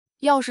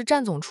要是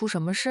战总出什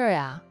么事儿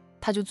呀，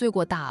他就罪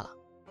过大了。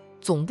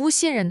总部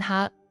信任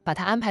他，把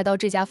他安排到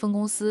这家分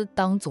公司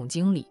当总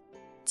经理，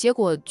结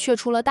果却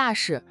出了大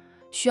事，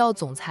需要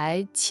总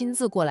裁亲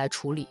自过来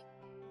处理。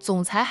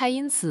总裁还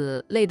因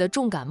此累得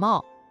重感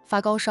冒，发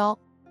高烧。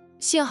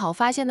幸好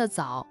发现的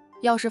早，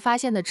要是发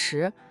现的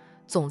迟，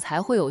总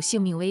裁会有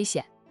性命危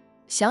险。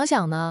想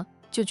想呢，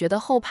就觉得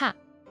后怕。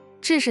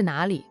这是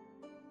哪里？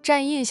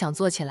战印想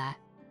坐起来。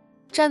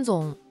战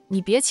总，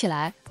你别起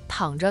来，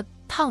躺着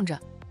烫着。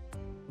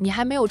你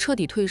还没有彻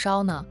底退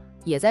烧呢，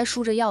也在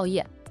输着药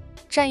液。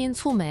战印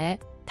蹙眉，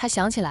他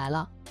想起来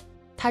了，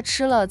他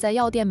吃了在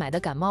药店买的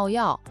感冒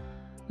药，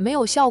没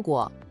有效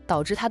果，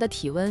导致他的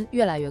体温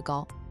越来越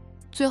高，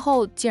最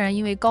后竟然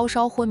因为高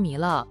烧昏迷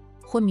了。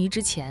昏迷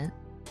之前，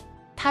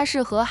他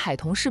是和海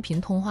彤视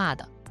频通话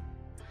的，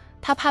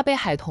他怕被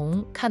海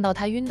彤看到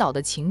他晕倒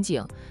的情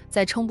景，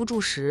在撑不住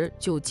时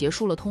就结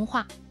束了通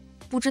话。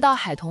不知道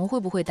海彤会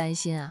不会担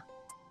心啊？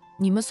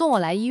你们送我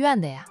来医院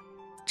的呀？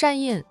战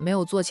印没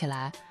有坐起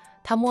来，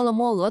他摸了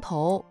摸额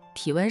头，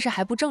体温是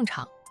还不正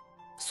常。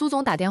苏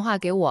总打电话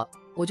给我，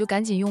我就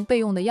赶紧用备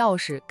用的钥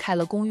匙开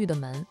了公寓的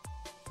门，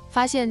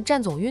发现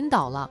战总晕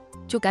倒了，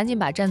就赶紧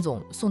把战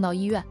总送到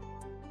医院。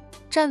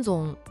战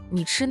总，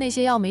你吃那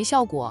些药没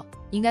效果，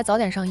应该早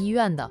点上医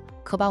院的，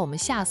可把我们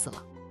吓死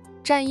了。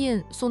战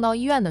印送到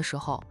医院的时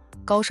候，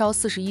高烧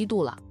41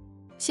度了。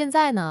现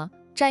在呢，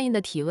战印的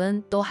体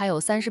温都还有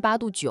38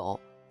度9，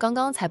刚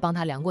刚才帮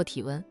他量过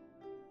体温。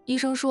医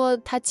生说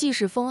他既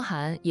是风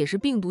寒，也是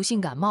病毒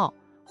性感冒，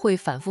会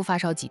反复发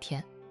烧几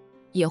天，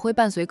也会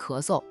伴随咳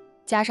嗽，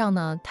加上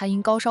呢，他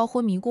因高烧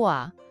昏迷过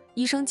啊，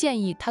医生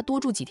建议他多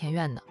住几天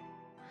院的。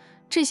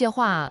这些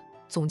话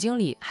总经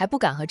理还不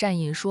敢和战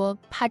印说，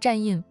怕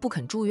战印不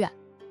肯住院。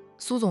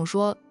苏总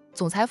说，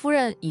总裁夫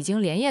人已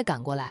经连夜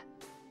赶过来，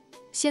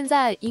现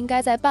在应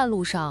该在半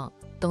路上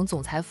等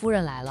总裁夫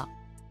人来了，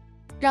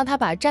让他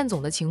把战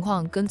总的情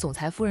况跟总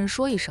裁夫人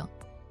说一声，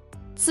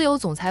自有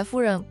总裁夫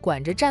人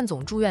管着战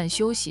总住院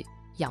休息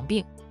养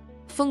病，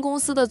分公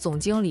司的总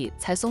经理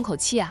才松口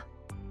气啊。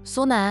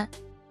苏南，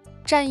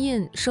战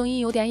印声音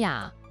有点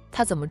哑，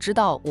他怎么知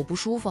道我不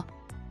舒服？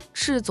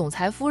是总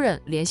裁夫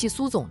人联系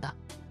苏总的。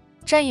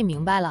战印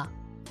明白了。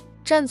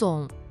战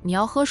总，你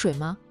要喝水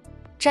吗？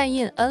战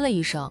印嗯了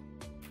一声。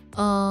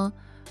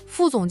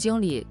副总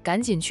经理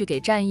赶紧去给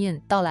战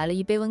印倒来了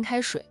一杯温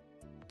开水。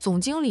总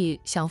经理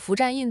想扶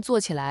战印坐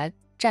起来，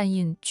战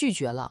印拒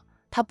绝了，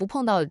他不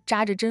碰到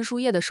扎着针输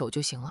液的手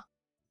就行了。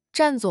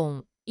战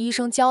总，医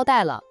生交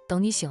代了，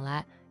等你醒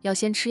来要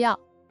先吃药。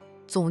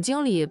总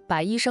经理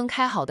把医生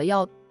开好的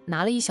药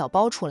拿了一小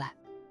包出来，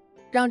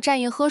让战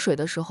印喝水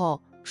的时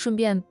候顺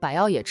便把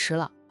药也吃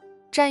了。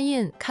战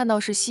印看到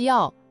是西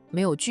药，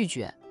没有拒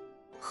绝，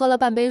喝了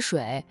半杯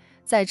水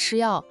再吃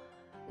药，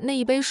那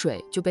一杯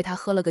水就被他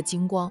喝了个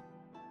精光。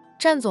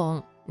战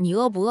总，你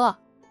饿不饿？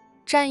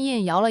战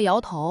印摇了摇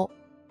头，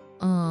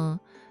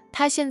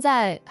他现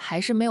在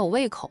还是没有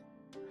胃口，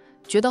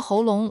觉得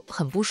喉咙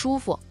很不舒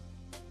服。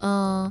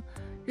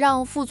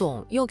让副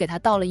总又给他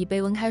倒了一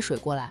杯温开水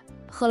过来，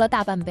喝了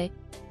大半杯。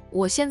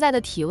我现在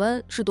的体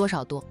温是多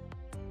少度？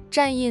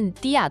战印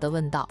低哑地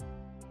问道。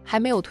还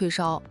没有退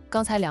烧，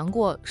刚才量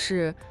过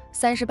是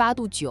38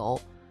度9，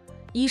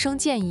医生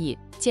建议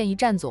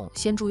战总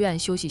先住院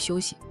休息休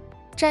息。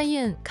战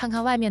印看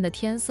看外面的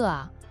天色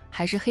啊，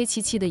还是黑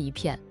漆漆的一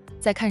片，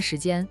再看时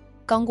间，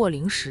刚过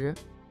0时，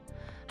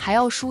还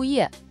要输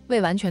液，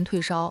未完全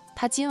退烧，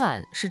他今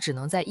晚是只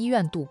能在医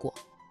院度过。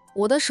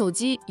我的手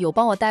机有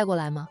帮我带过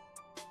来吗？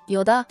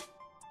有的。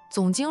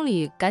总经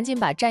理赶紧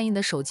把战印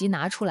的手机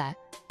拿出来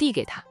递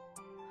给他。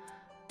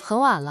很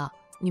晚了，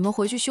你们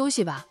回去休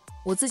息吧，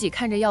我自己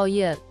看着药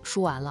液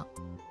输完了，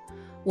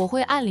我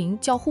会按铃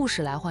叫护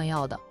士来换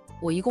药的。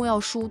我一共要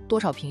输多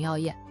少瓶药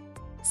液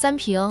？3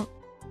瓶。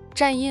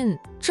战印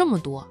这么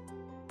多，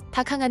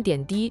他看看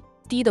点滴，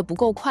滴得不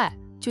够快，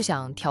就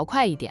想调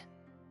快一点。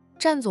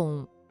战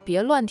总，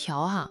别乱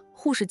调哈，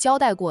护士交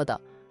代过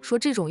的，说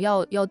这种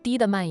药要滴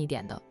得慢一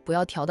点的，不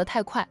要调得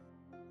太快。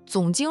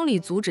总经理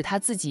阻止他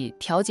自己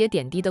调节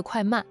点滴的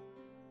快慢。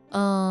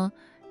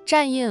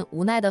战印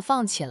无奈地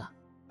放弃了。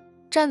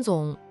战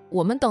总，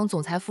我们等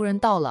总裁夫人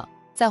到了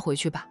再回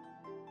去吧。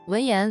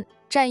闻言，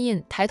战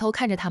印抬头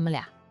看着他们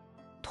俩。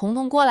彤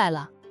彤过来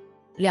了。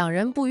两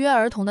人不约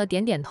而同的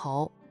点点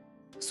头。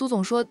苏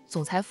总说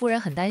总裁夫人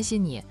很担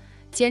心你，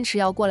坚持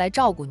要过来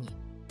照顾你，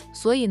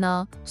所以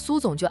呢，苏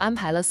总就安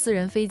排了私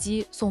人飞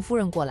机送夫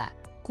人过来，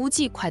估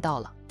计快到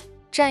了。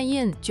战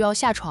印就要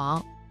下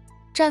床。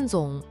战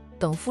总，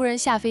等夫人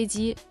下飞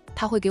机，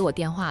他会给我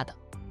电话的。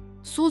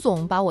苏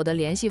总把我的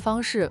联系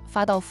方式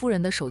发到夫人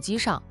的手机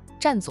上。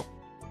战总，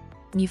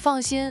你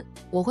放心，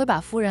我会把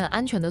夫人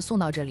安全的送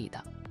到这里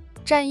的。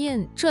战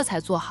印这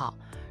才做好，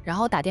然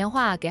后打电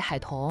话给海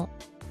彤。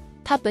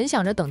他本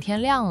想着等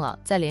天亮了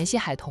再联系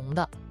海彤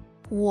的，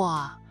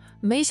哇，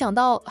没想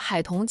到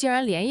海彤竟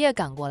然连夜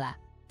赶过来。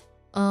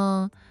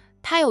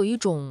他有一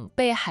种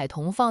被海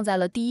彤放在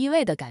了第一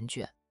位的感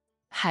觉。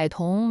海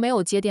彤没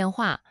有接电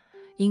话，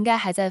应该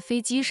还在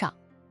飞机上。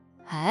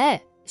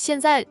哎，现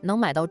在能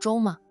买到粥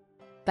吗？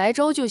白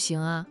粥就行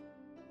啊，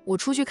我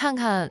出去看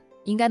看，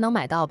应该能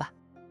买到吧。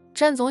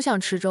战总想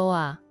吃粥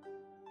啊，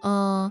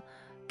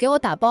给我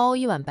打包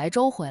1碗白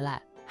粥回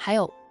来，还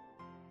有，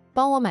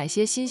帮我买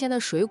些新鲜的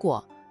水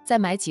果，再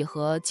买几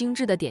盒精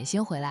致的点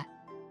心回来。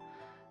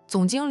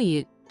总经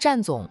理，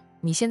战总，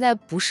你现在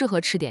不适合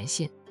吃点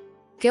心，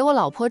给我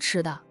老婆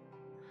吃的。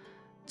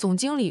总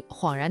经理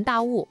恍然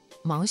大悟，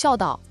忙笑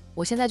道：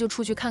我现在就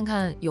出去看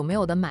看有没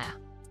有的买啊。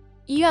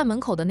医院门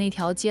口的那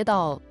条街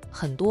道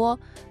很多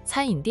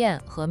餐饮店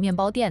和面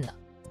包店的，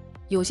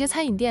有些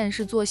餐饮店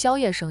是做宵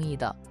夜生意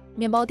的，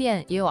面包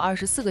店也有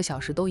24个小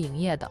时都营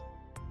业的。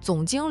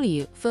总经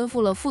理吩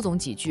咐了副总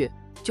几句，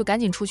就赶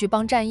紧出去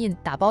帮战印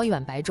打包1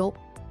碗白粥，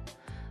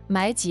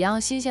买几样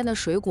新鲜的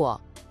水果，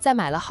再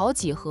买了好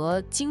几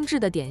盒精致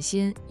的点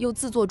心，又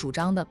自作主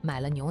张的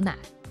买了牛奶。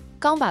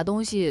刚把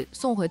东西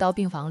送回到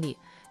病房里，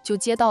就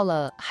接到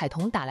了海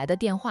彤打来的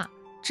电话，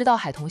知道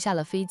海彤下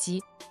了飞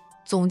机。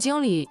总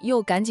经理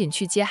又赶紧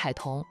去接海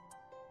彤。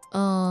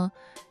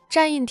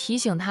战印提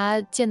醒他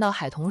见到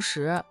海彤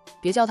时，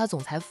别叫她总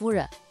裁夫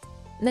人，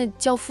那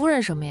叫夫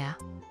人什么呀？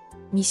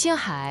你姓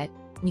海，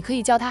你可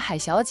以叫她海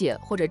小姐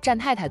或者战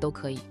太太都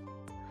可以。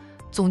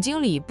总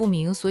经理不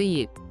明所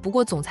以，不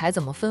过总裁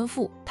怎么吩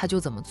咐他就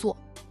怎么做。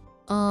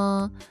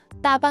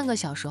大半个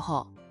小时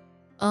后，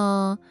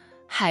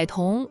海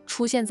彤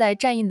出现在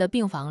战印的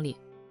病房里。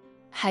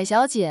海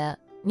小姐，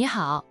你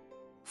好。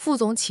副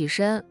总起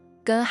身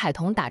跟海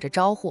彤打着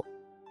招呼。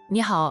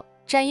你好，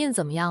战印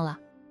怎么样了？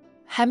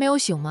还没有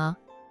醒吗？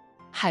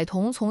海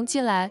彤从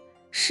进来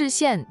视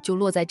线就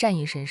落在战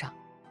印身上，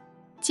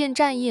见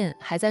战印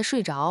还在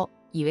睡着，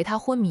以为他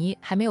昏迷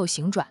还没有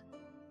醒转。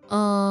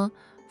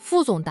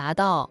副总答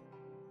道：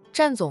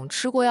战总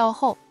吃过药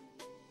后，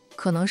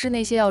可能是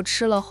那些药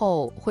吃了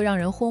后会让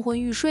人昏昏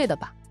欲睡的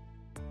吧。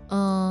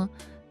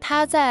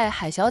他在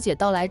海小姐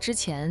到来之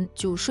前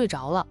就睡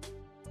着了，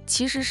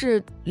其实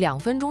是2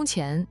分钟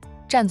前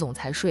战总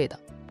才睡的。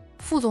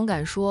副总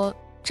敢说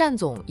战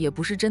总也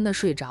不是真的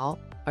睡着，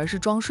而是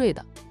装睡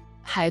的。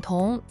海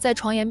彤在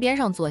床沿边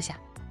上坐下，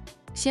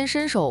先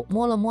伸手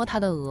摸了摸他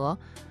的额，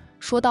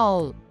说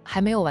道：还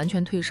没有完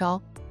全退烧。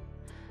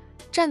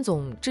战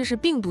总这是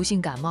病毒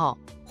性感冒，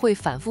会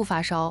反复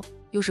发烧，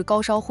又是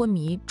高烧昏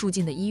迷住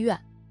进的医院。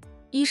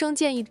医生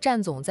建议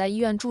战总在医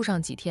院住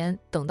上几天，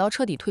等到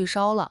彻底退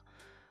烧了，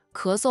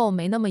咳嗽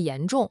没那么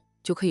严重，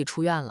就可以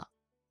出院了。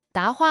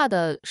答话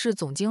的是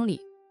总经理。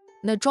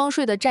那装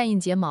睡的战印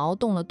睫毛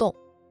动了动，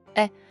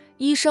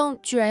医生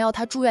居然要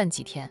他住院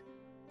几天，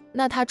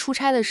那他出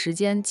差的时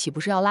间岂不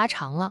是要拉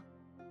长了？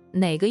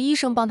哪个医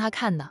生帮他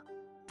看的？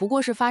不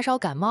过是发烧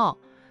感冒，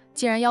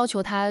竟然要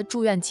求他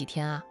住院几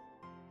天啊？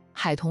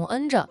海彤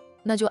嗯着，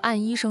那就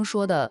按医生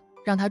说的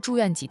让他住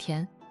院几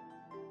天，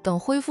等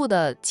恢复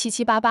的七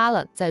七八八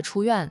了再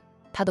出院。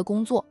他的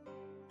工作，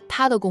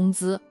他的工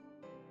资。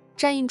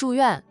战印住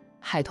院，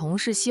海彤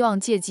是希望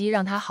借机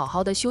让他好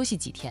好的休息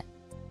几天。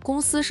公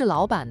司是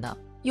老板的，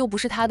又不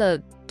是他的，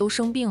都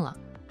生病了，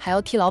还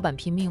要替老板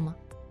拼命吗？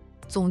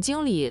总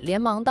经理连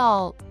忙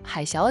道：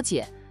海小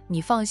姐，你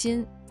放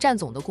心，战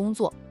总的工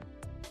作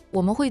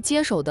我们会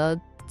接手的，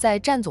在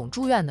战总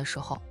住院的时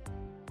候，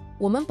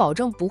我们保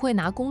证不会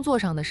拿工作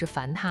上的事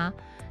烦他，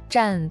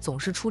战总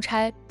是出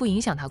差，不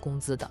影响他工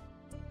资的。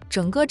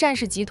整个战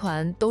氏集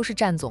团都是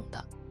战总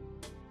的。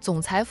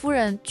总裁夫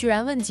人居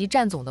然问及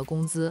战总的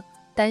工资，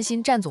担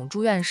心战总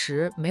住院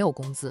时没有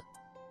工资。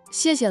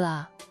谢谢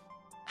了。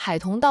海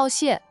彤道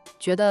谢，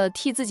觉得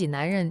替自己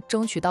男人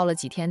争取到了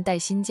几天带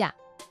薪假。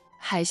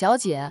海小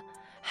姐，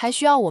还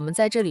需要我们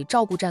在这里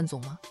照顾战总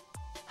吗？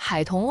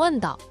海彤问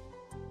道。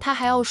他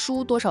还要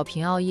输多少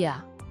瓶药液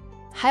啊？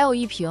还有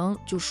1瓶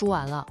就输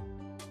完了。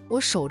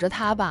我守着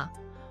他吧，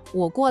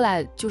我过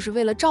来就是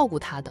为了照顾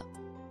他的。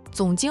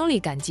总经理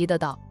感激的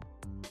道。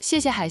谢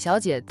谢海小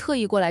姐特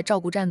意过来照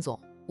顾战总，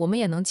我们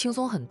也能轻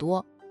松很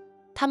多。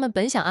他们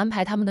本想安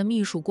排他们的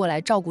秘书过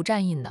来照顾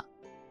战印的，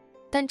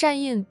但战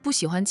印不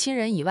喜欢亲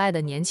人以外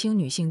的年轻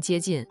女性接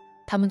近，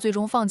他们最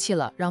终放弃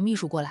了让秘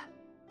书过来。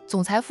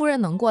总裁夫人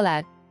能过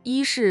来，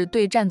一是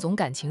对战总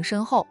感情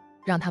深厚，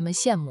让他们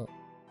羡慕。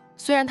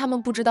虽然他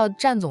们不知道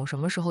战总什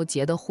么时候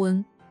结的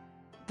婚，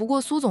不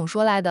过苏总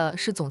说来的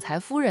是总裁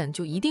夫人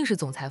就一定是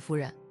总裁夫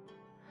人。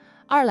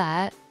二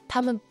来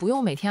他们不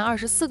用每天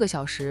24个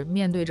小时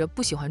面对着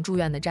不喜欢住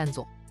院的战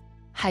总。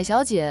海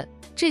小姐，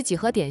这几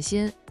盒点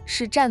心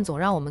是战总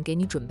让我们给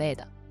你准备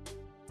的，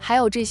还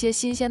有这些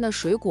新鲜的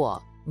水果、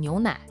牛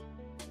奶，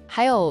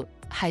还有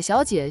海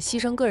小姐牺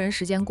牲个人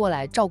时间过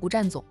来照顾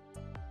战总。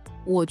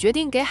我决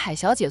定给海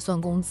小姐算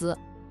工资，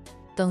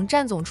等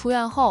战总出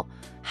院后，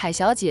海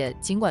小姐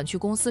尽管去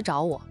公司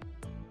找我。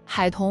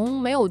海彤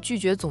没有拒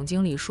绝总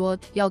经理说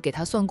要给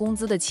她算工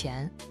资的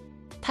钱，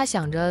她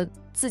想着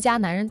自家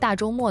男人大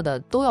周末的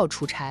都要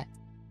出差，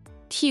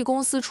替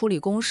公司处理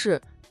公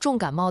事，重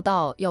感冒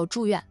到要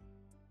住院，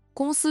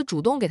公司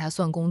主动给她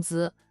算工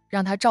资，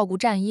让她照顾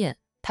战印，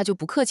她就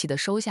不客气的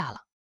收下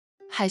了。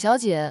海小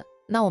姐，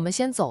那我们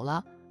先走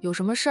了，有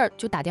什么事儿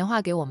就打电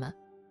话给我们。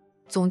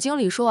总经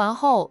理说完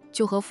后，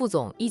就和副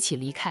总一起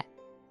离开。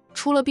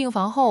出了病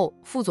房后，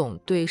副总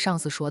对上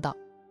司说道：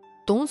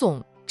董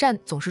总，战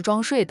总是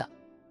装睡的。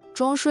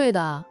装睡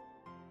的？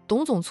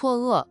董总错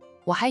愕，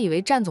我还以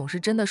为战总是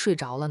真的睡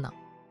着了呢。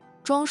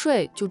装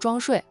睡就装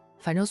睡，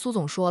反正苏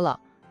总说了，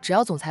只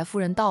要总裁夫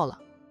人到了，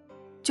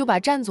就把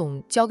战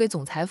总交给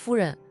总裁夫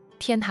人，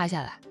天塌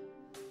下来。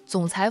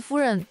总裁夫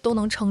人都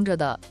能撑着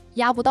的，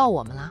压不到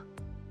我们了。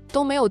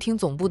都没有听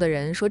总部的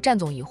人说战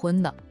总已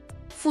婚的。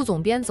副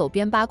总边走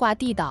边八卦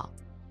地道。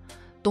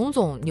董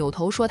总扭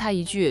头说他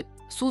一句，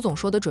苏总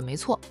说的准没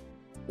错，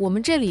我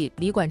们这里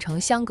离管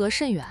城相隔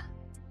甚远，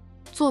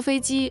坐飞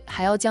机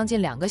还要将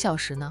近2个小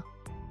时呢。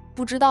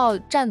不知道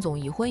战总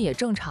已婚也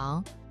正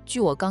常，据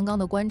我刚刚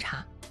的观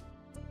察，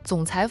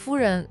总裁夫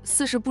人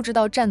似是不知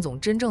道战总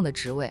真正的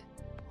职位。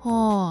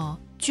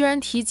居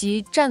然提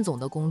及战总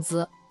的工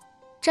资。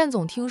战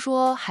总听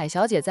说海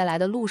小姐在来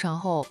的路上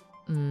后，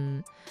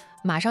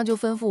马上就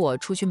吩咐我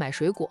出去买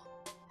水果，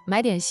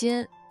买点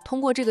心。通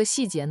过这个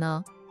细节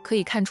呢，可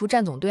以看出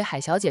战总对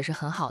海小姐是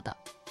很好的。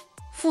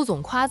副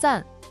总夸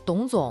赞，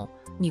董总，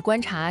你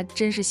观察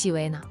真是细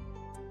微呢。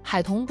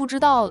海彤不知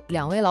道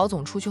2位老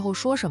总出去后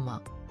说什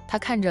么，他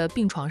看着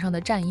病床上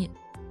的战印，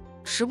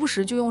时不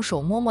时就用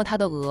手摸摸他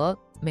的额，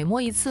每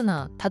摸一次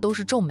呢，他都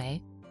是皱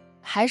眉，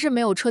还是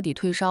没有彻底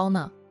退烧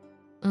呢。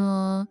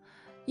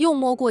又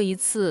摸过一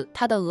次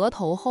他的额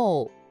头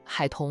后，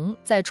海彤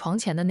在床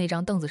前的那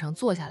张凳子上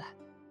坐下来，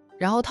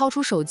然后掏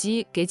出手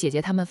机给姐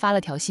姐他们发了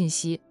条信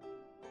息，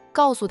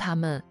告诉他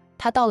们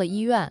他到了医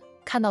院，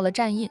看到了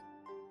战印，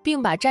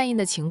并把战印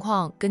的情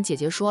况跟姐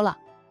姐说了。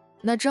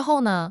那之后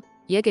呢，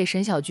也给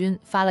沈小军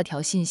发了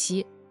条信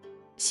息。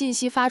信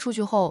息发出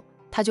去后，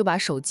他就把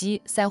手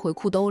机塞回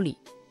裤兜里。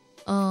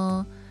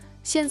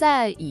现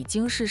在已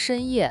经是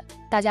深夜，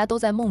大家都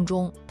在梦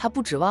中，他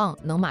不指望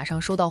能马上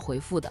收到回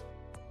复的。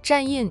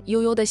战印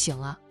悠悠地醒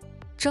了，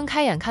睁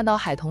开眼看到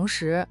海彤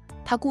时，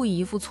他故意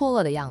一副错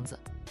愕的样子，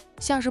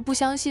像是不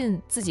相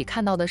信自己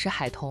看到的是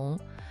海彤，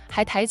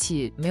还抬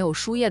起没有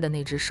输液的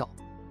那只手，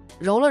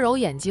揉了揉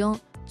眼睛，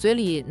嘴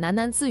里喃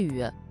喃自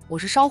语，我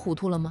是烧糊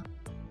涂了吗？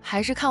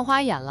还是看花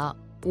眼了？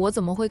我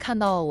怎么会看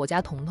到我家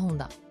彤彤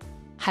的？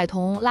海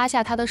彤拉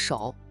下他的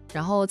手，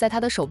然后在他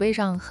的手背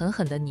上狠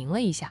狠地拧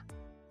了一下。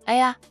哎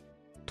呀，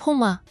痛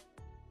吗？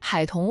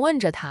海彤问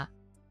着他。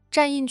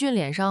战印俊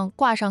脸上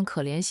挂上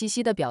可怜兮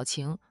兮的表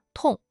情，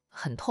痛，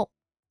很痛，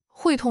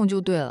会痛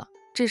就对了，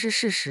这是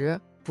事实，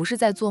不是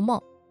在做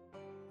梦。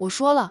我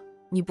说了，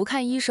你不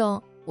看医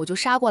生，我就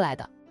杀过来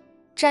的。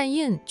战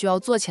印就要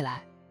坐起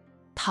来，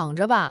躺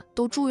着吧，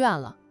都住院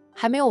了，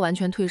还没有完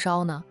全退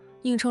烧呢，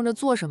硬撑着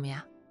做什么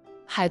呀？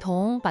海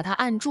彤把他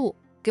按住，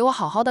给我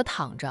好好的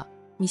躺着。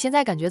你现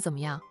在感觉怎么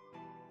样？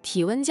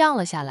体温降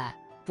了下来，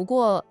不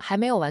过还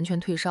没有完全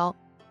退烧，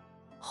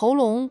喉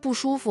咙不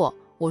舒服，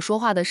我说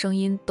话的声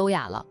音都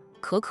哑了，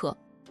咳。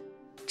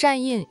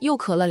战印又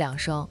咳了2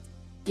声，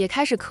也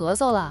开始咳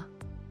嗽了。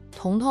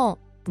彤彤，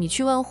你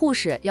去问护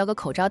士要个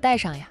口罩戴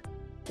上呀，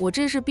我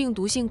这是病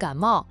毒性感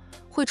冒，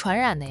会传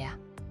染的呀。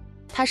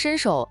他伸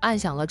手按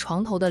响了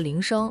床头的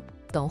铃声，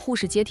等护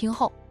士接听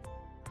后，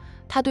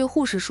他对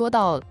护士说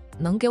道，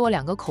能给我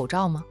2个口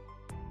罩吗？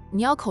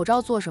你要口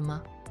罩做什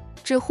么？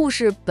这护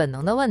士本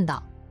能地问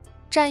道。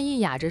战印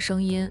哑着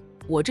声音，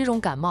我这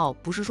种感冒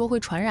不是说会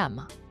传染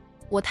吗？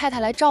我太太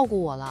来照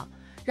顾我了，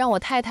让我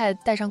太太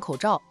戴上口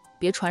罩，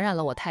别传染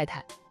了我太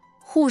太。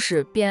护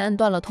士便摁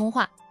断了通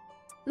话。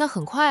那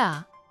很快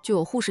啊，就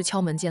有护士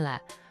敲门进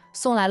来，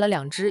送来了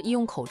2只医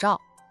用口罩。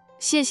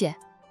谢谢。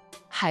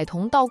海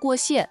彤道过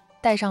谢，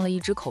戴上了1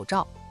只口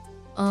罩。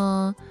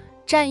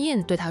战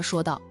印对他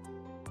说道，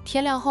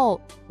天亮后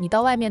你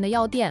到外面的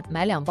药店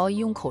买2包医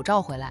用口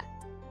罩回来，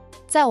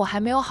在我还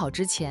没有好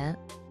之前，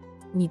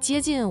你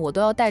接近我都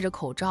要戴着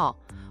口罩，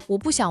我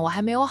不想我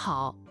还没有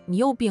好，你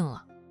又病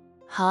了。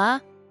好啊，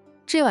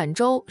这碗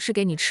粥是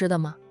给你吃的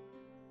吗？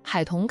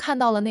海彤看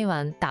到了那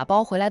碗打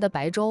包回来的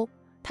白粥，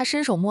他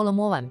伸手摸了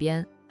摸碗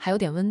边，还有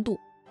点温度。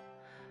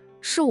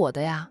是我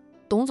的呀，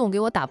董总给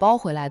我打包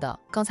回来的，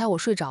刚才我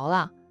睡着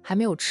了，还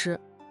没有吃。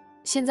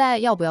现在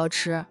要不要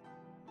吃？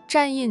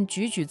战印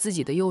举举自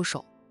己的右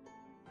手，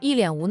一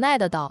脸无奈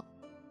的道，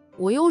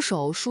我右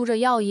手梳着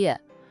药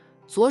液，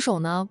左手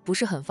呢不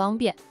是很方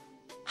便。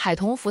海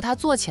彤扶他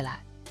坐起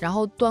来，然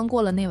后端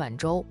过了那碗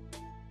粥，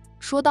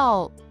说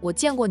道，我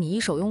见过你一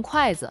手用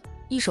筷子，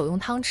一手用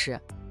汤匙，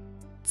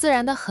自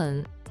然的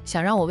很，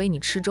想让我喂你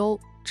吃粥，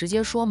直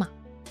接说嘛。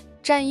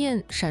战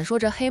印闪烁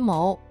着黑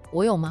眸，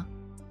我有吗？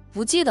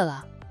不记得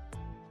了。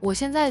我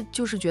现在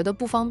就是觉得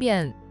不方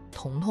便，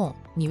彤彤，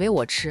你喂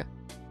我吃，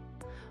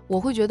我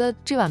会觉得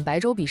这碗白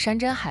粥比山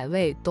珍海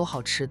味都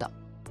好吃的。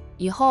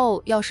以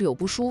后要是有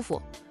不舒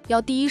服，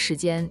要第一时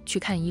间去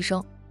看医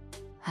生。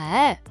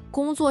哎，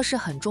工作是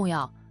很重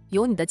要，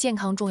有你的健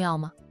康重要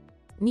吗？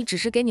你只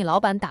是给你老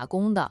板打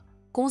工的，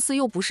公司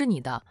又不是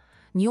你的，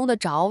你用得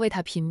着为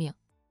他拼命？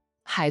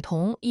海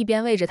彤一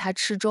边喂着他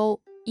吃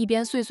粥，一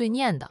边碎碎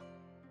念的。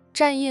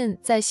战印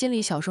在心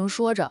里小声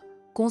说着，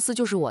公司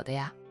就是我的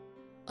呀。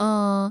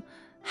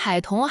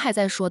海彤还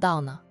在说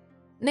道呢，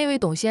那位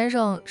董先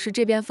生是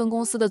这边分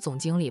公司的总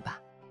经理吧？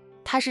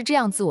他是这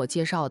样自我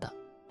介绍的。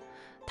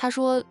他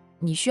说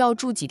你需要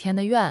住几天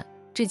的院，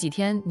这几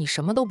天你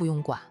什么都不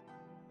用管，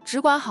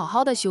只管好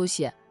好的休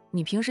息。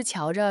你平时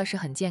瞧着是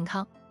很健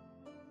康，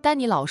但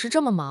你老是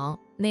这么忙，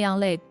那样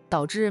累，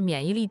导致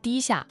免疫力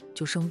低下，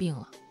就生病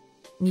了。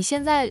你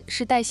现在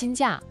是带薪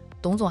假，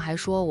董总还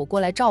说我过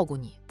来照顾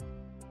你，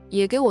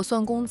也给我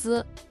算工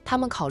资，他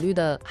们考虑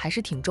的还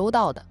是挺周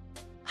到的。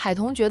海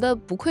彤觉得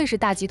不愧是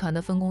大集团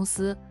的分公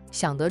司，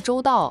想得周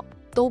到，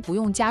都不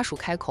用家属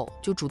开口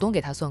就主动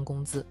给他算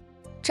工资。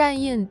战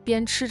印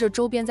边吃着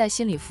粥边在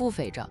心里腹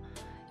诽着，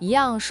一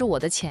样是我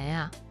的钱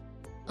呀。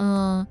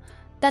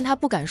但他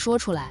不敢说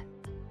出来。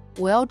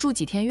我要住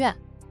几天院，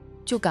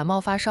就感冒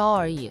发烧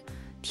而已，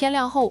天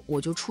亮后我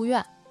就出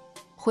院，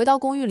回到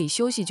公寓里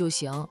休息就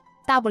行，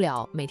大不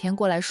了每天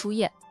过来输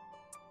液。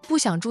不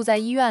想住在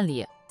医院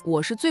里，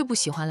我是最不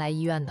喜欢来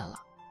医院的了。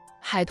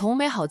海彤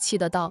没好气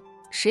的道，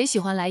谁喜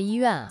欢来医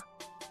院啊？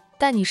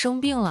但你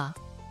生病了，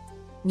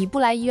你不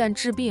来医院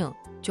治病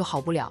就好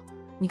不了，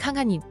你看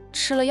看你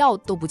吃了药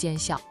都不见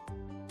效，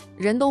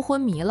人都昏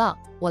迷了。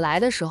我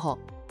来的时候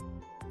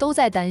都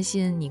在担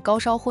心你高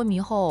烧昏迷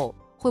后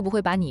会不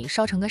会把你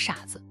烧成个傻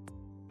子。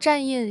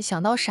战印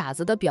想到傻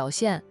子的表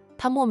现，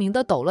他莫名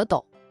的抖了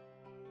抖，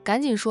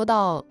赶紧说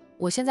道，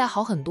我现在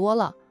好很多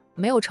了，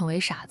没有成为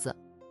傻子，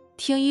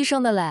听医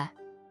生的嘞。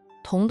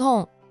彤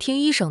彤，听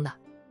医生的。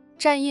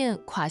战印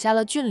垮下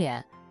了俊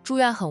脸，住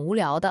院很无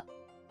聊的，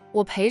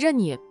我陪着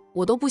你，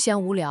我都不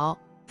嫌无聊，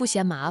不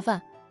嫌麻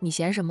烦，你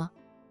嫌什么？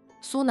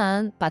苏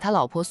南把他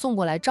老婆送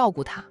过来照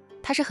顾他，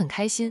他是很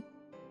开心，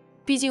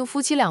毕竟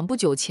夫妻俩不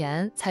久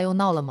前才又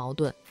闹了矛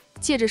盾，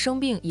借着生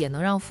病也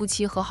能让夫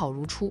妻和好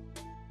如初。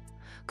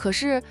可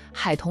是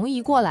海彤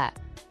一过来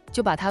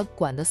就把他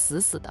管得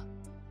死死的，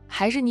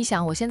还是你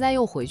想我现在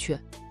又回去，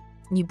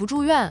你不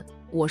住院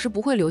我是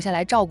不会留下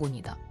来照顾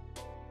你的。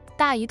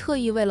大姨特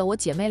意为了我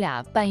姐妹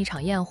俩办一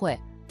场宴会，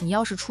你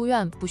要是出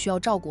院不需要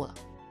照顾了，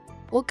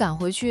我赶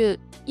回去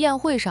宴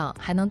会上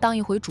还能当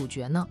一回主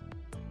角呢。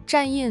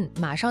战印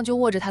马上就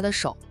握着他的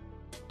手，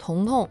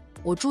彤彤，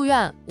我住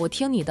院我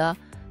听你的，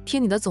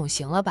听你的总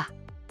行了吧？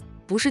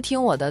不是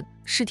听我的，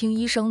是听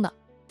医生的。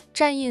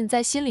战印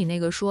在心里那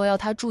个说要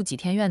他住几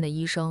天院的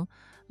医生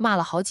骂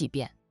了好几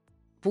遍，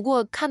不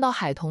过看到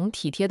海彤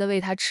体贴的喂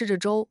他吃着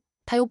粥，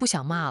他又不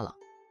想骂了。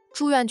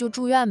住院就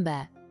住院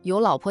呗，有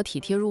老婆体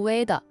贴入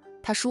微的，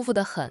他舒服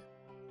得很。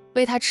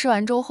喂他吃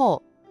完粥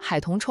后，海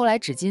彤抽来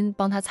纸巾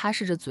帮他擦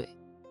拭着嘴，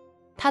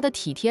他的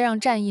体贴让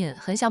战印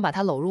很想把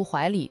他搂入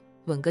怀里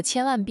吻个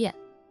千万遍，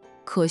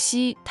可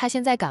惜他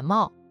现在感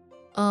冒，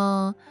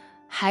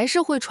还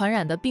是会传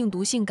染的病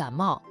毒性感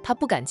冒，他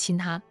不敢亲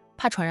他，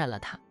怕传染了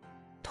他。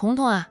彤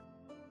彤啊，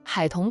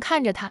海彤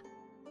看着他，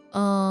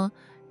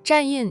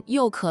战印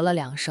又咳了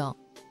2声，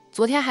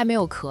昨天还没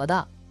有咳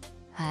的，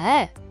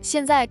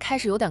现在开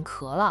始有点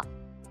咳了，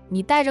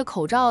你戴着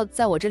口罩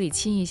在我这里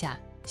亲一下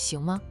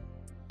行吗？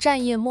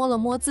战印摸了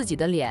摸自己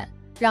的脸，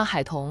让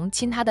海彤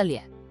亲他的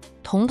脸。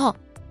彤彤，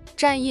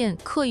战印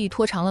刻意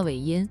拖长了尾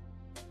音，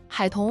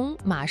海彤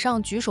马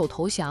上举手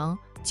投降，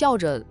叫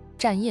着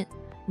战印，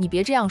你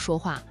别这样说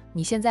话，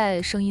你现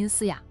在声音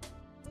嘶哑，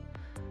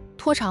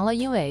拖长了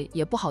音尾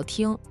也不好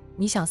听，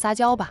你想撒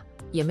娇吧，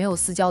也没有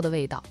私交的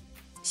味道，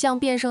像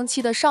变声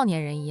期的少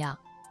年人一样。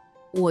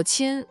我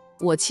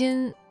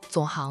亲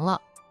总行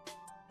了，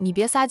你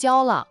别撒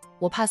娇了，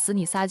我怕死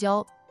你撒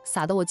娇，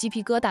撒得我鸡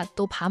皮疙瘩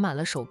都爬满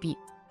了手臂。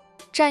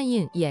战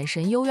印眼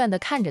神幽怨地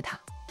看着他，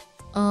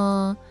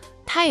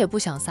他也不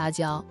想撒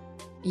娇，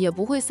也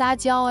不会撒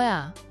娇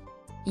呀，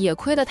也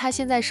亏得他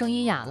现在声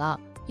音哑了，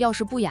要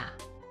是不哑，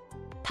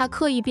他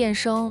刻意变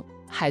声，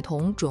海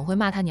彤准会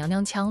骂他娘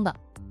娘腔的。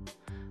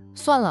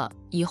算了，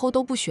以后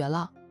都不学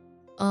了。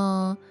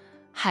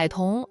海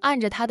彤按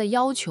着他的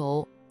要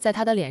求，在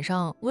他的脸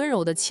上温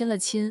柔地亲了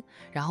亲，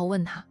然后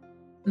问他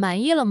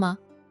满意了吗？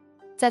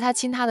在他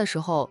亲他的时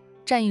候，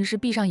战印是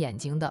闭上眼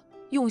睛的，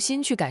用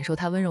心去感受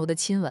他温柔的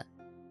亲吻。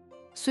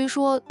虽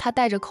说他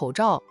戴着口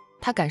罩，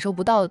他感受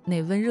不到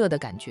那温热的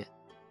感觉，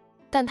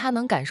但他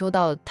能感受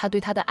到他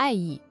对他的爱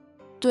意，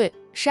对，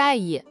是爱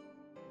意。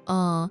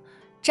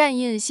战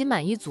印心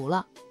满意足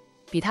了，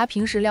比他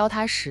平时撩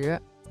他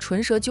时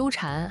唇舌纠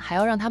缠还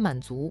要让他满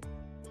足，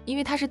因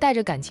为他是带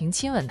着感情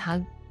亲吻他，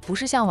不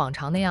是像往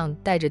常那样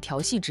带着调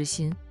戏之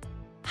心。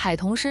海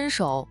彤伸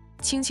手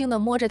轻轻地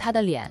摸着他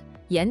的脸，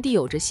眼底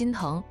有着心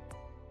疼，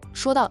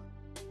说道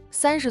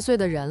：“30岁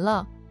的人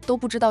了，都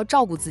不知道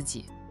照顾自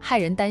己，害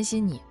人担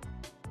心你。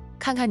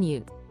看看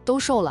你都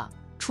瘦了，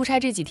出差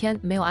这几天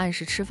没有按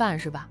时吃饭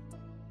是吧？”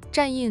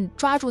战印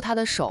抓住他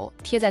的手，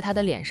贴在他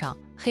的脸上，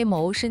黑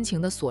眸深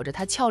情地锁着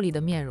他俏丽的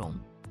面容，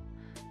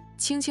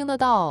轻轻的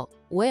道：“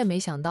我也没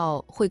想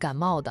到会感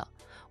冒的，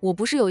我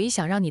不是有意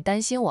想让你担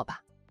心我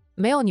吧？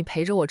没有你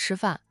陪着我吃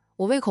饭，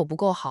我胃口不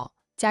够好，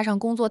加上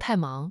工作太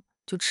忙，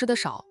就吃得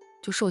少，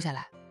就瘦下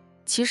来。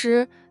其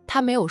实他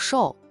没有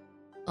瘦，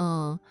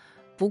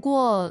不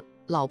过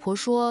老婆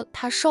说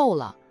他瘦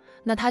了，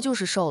那他就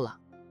是瘦了，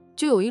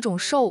就有一种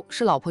瘦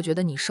是老婆觉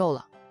得你瘦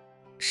了。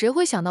谁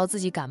会想到自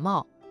己感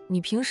冒？你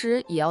平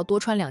时也要多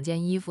穿2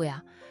件衣服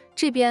呀，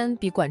这边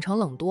比管城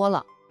冷多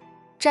了。”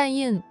战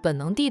印本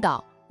能地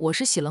道：“我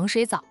是洗冷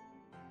水澡。”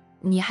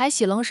你还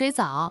洗冷水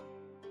澡？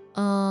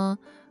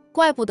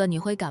怪不得你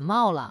会感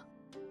冒了。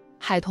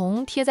海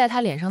彤贴在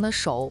他脸上的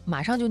手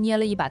马上就捏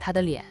了一把他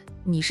的脸，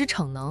你是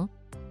逞能，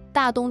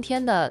大冬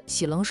天的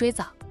洗冷水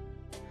澡，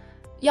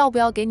要不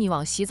要给你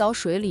往洗澡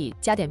水里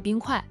加点冰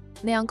块，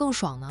那样更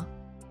爽呢？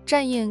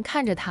战印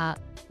看着他，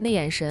那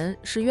眼神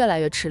是越来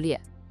越炽烈。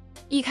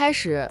一开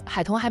始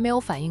海彤还没有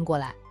反应过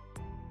来，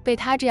被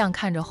他这样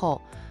看着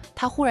后，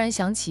他忽然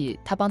想起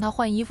他帮他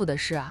换衣服的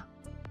事啊。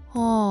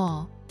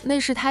哦，那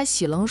是他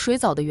洗冷水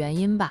澡的原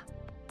因吧？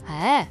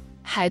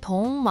海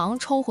彤忙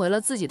抽回了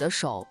自己的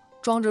手，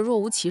装着若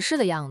无其事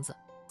的样子，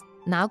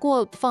拿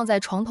过放在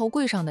床头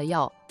柜上的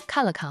药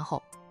看了看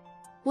后，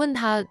问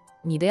他，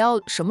你的药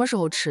什么时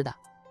候吃的？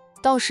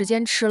到时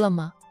间吃了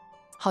吗？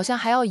好像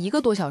还要1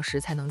个多小时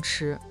才能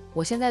吃，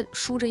我现在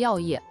输着药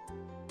液。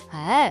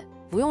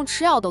不用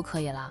吃药都可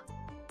以啦，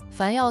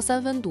凡药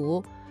3分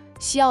毒，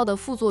西药的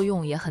副作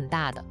用也很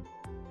大的。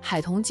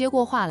海彤接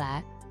过话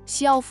来，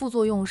西药副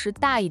作用是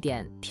大一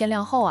点，天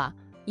亮后啊，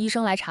医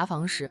生来查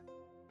房时，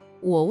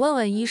我问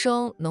问医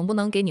生能不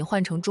能给你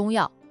换成中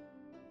药。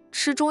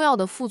吃中药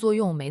的副作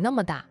用没那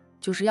么大，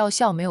就是药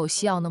效没有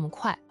西药那么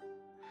快。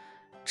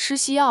吃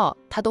西药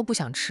他都不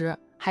想吃，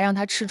还让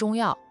他吃中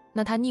药，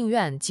那他宁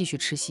愿继续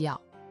吃西药。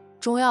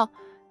中药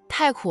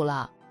太苦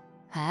了，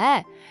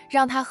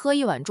让他喝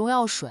1碗中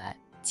药水，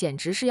简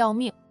直是要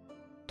命。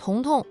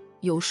彤彤，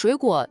有水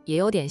果也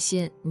有点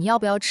心，你要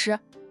不要吃？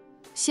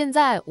现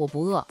在我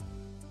不饿。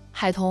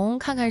海彤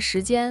看看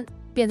时间，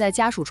便在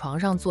家属床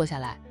上坐下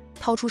来，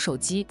掏出手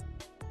机，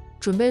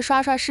准备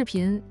刷刷视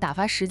频打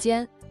发时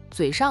间，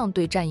嘴上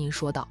对战印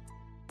说道，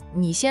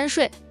你先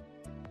睡，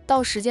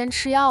到时间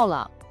吃药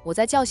了，我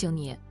再叫醒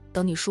你，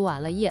等你输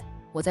完了液，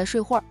我再睡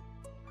会儿。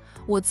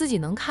我自己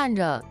能看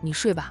着，你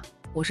睡吧，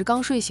我是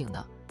刚睡醒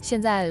的，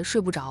现在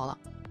睡不着了。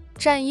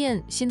战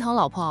印心疼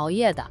老婆熬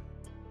夜的。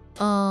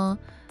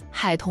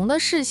海彤的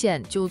视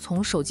线就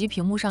从手机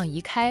屏幕上移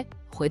开，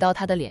回到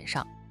他的脸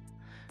上，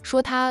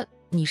说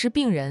你是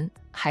病人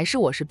还是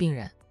我是病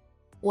人？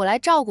我来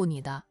照顾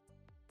你的，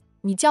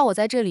你叫我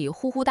在这里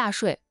呼呼大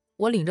睡，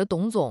我领着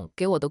董总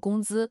给我的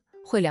工资，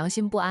会良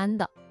心不安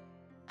的。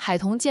海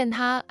彤见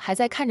他还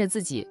在看着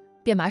自己，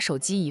便把手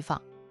机一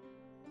放，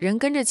人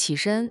跟着起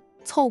身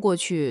凑过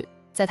去，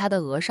在他的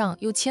额上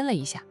又亲了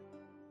一下，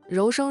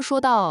柔声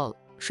说道，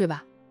睡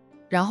吧，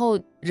然后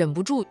忍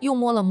不住又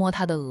摸了摸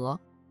他的额，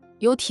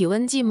有体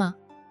温计吗？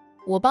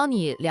我帮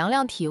你量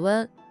量体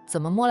温，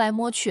怎么摸来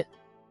摸去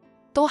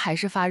都还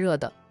是发热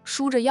的，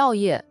输着药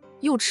液，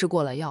又吃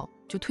过了药，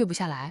就退不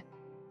下来。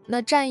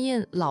那战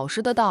印老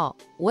实的道，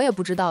我也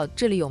不知道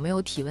这里有没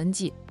有体温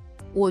计，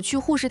我去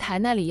护士台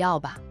那里要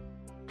吧。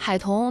海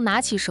彤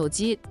拿起手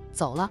机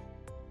走了，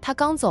他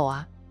刚走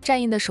啊，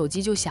战印的手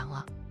机就响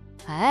了，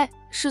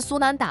是苏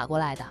南打过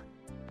来的。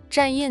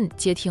战印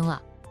接听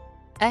了，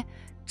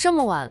这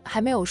么晚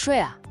还没有睡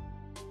啊？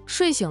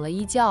睡醒了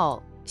一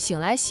觉，醒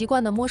来习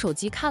惯的摸手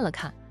机看了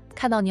看，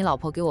看到你老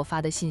婆给我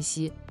发的信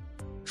息，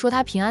说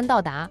她平安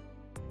到达，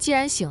既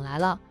然醒来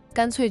了，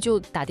干脆就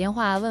打电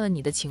话问问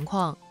你的情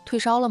况，退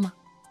烧了吗？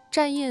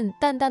战印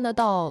淡淡的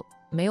道，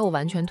没有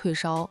完全退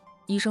烧，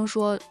医生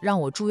说让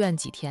我住院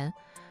几天，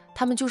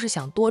他们就是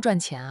想多赚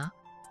钱啊。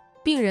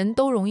病人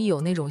都容易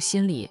有那种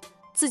心理，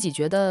自己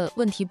觉得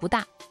问题不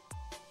大，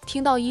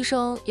听到医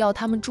生要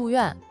他们住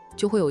院，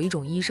就会有一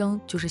种医生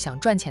就是想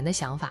赚钱的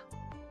想法。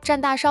战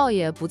大少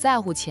爷不在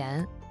乎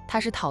钱，他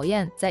是讨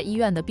厌在医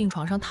院的病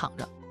床上躺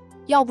着，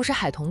要不是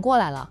海彤过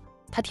来了，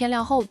他天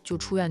亮后就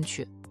出院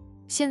去。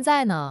现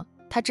在呢，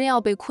他真要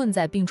被困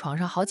在病床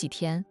上好几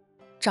天，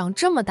长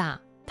这么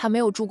大他没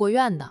有住过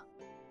院的。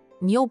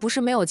你又不是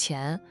没有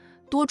钱，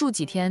多住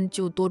几天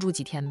就多住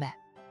几天呗。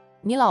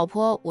你老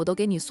婆我都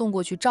给你送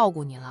过去照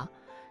顾你了，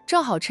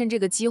正好趁这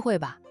个机会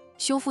吧，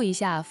修复一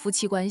下夫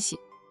妻关系。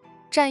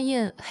战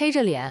印黑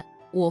着脸，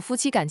我夫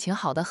妻感情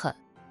好得很。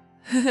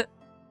呵呵，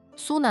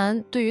苏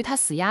南对于他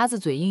死鸭子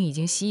嘴硬已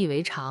经习以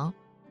为常。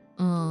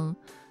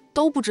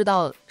都不知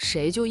道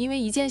谁就因为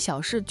一件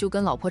小事就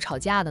跟老婆吵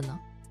架的呢，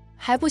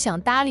还不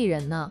想搭理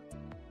人呢。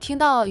听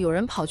到有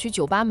人跑去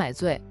酒吧买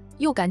醉，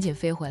又赶紧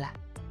飞回来。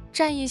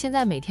战印现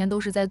在每天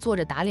都是在做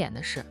着打脸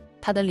的事，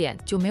他的脸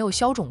就没有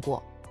消肿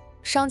过。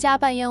商家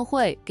办宴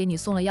会给你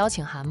送了邀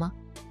请函吗？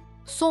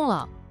送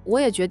了，我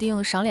也决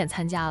定赏脸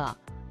参加了，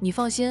你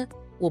放心，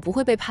我不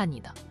会背叛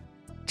你的。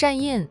战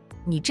印，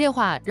你这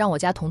话让我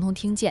家彤彤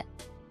听见，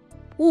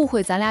误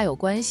会咱俩有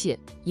关系，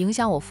影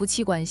响我夫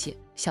妻关系，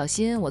小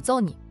心我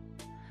揍你。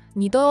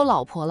你都有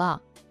老婆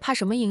了，怕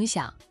什么影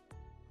响？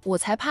我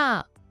才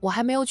怕，我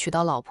还没有娶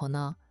到老婆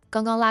呢，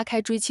刚刚拉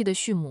开追妻的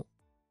序幕，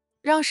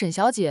让沈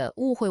小姐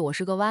误会我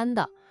是个弯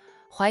的，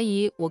怀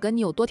疑我跟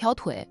你有多条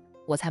腿，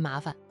我才麻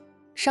烦。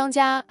商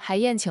家还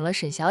宴请了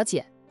沈小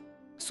姐。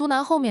苏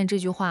南后面这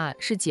句话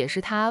是解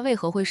释他为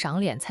何会赏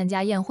脸参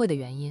加宴会的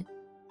原因。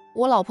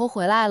我老婆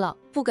回来了，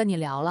不跟你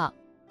聊了。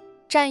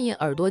战印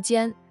耳朵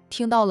间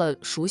听到了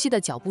熟悉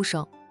的脚步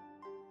声，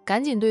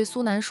赶紧对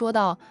苏南说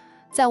道，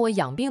在我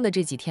养病的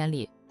这几天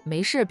里，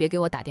没事别给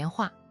我打电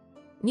话，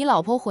你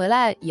老婆回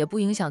来也不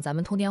影响咱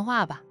们通电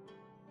话吧。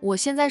我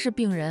现在是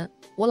病人，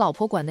我老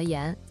婆管得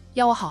严，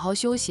要我好好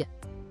休息。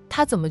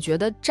他怎么觉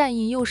得战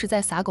印又是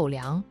在撒狗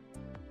粮？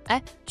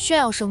哎，炫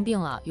耀生病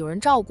了，有人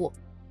照顾。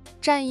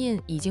战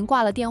印已经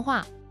挂了电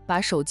话，把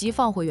手机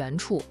放回原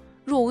处，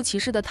若无其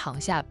事地躺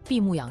下，闭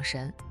目养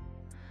神。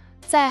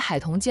在海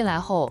彤进来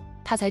后，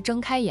他才睁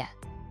开眼。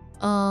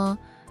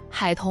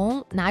海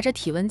彤拿着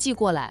体温计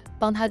过来，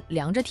帮他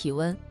量着体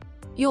温，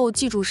又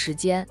记住时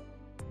间。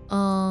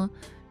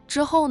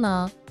之后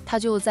呢，他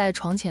就在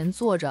床前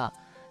坐着，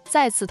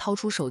再次掏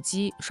出手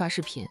机刷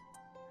视频。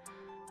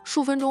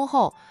数分钟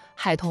后，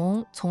海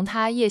彤从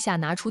他腋下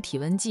拿出体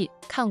温计，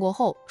看过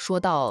后说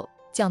道：“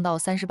降到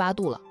38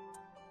度了。”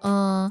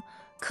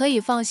可以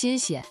放心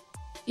些。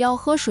要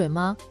喝水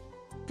吗？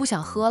不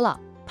想喝了，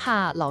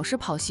怕老是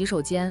跑洗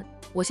手间，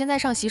我现在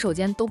上洗手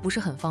间都不是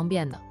很方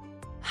便的。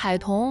海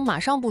彤马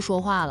上不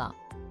说话了。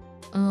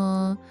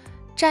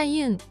战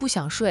印不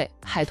想睡，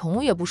海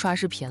彤也不刷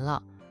视频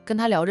了，跟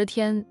他聊着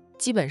天，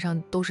基本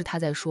上都是他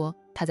在说，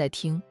他在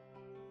听。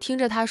听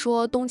着他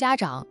说东家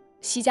长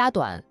西家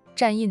短，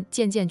战印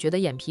渐渐觉得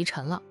眼皮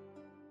沉了，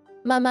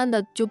慢慢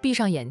的就闭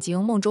上眼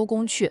睛梦周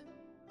公去。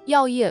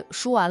药液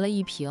输完了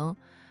1瓶，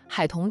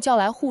海彤叫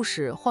来护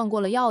士换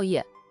过了药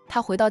液，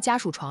他回到家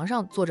属床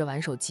上坐着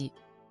玩手机。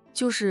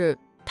就是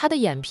他的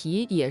眼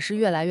皮也是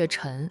越来越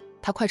沉，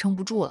他快撑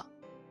不住了，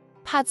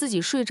怕自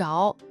己睡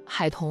着，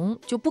海彤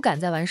就不敢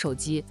再玩手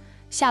机，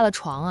下了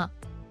床啊，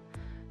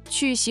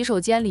去洗手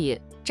间里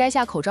摘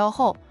下口罩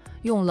后，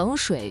用冷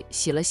水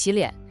洗了洗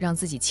脸，让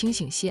自己清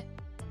醒些，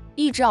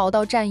一直熬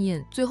到战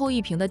印最后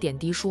1瓶的点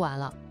滴输完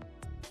了，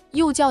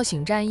又叫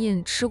醒战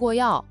印吃过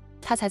药，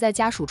他才在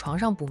家属床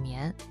上补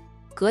眠。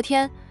隔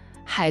天，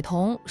海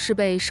彤是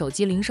被手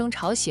机铃声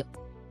吵醒。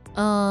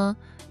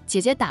姐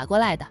姐打过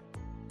来的。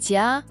姐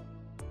啊，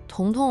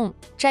彤彤，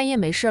战印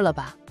没事了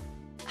吧？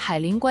海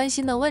玲关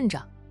心地问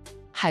着。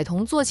海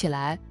彤坐起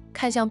来，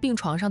看向病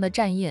床上的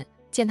战印，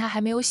见他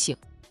还没有醒，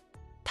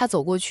他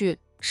走过去，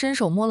伸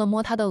手摸了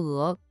摸他的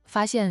额，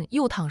发现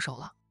又烫手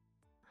了。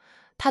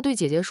他对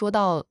姐姐说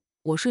道：“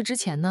我睡之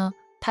前呢，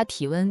他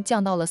体温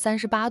降到了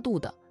38度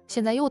的，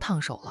现在又烫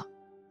手了，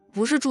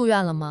不是住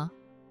院了吗？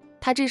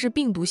他这是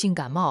病毒性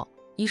感冒，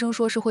医生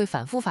说是会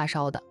反复发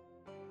烧的。”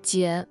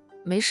姐，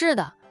没事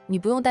的，你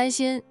不用担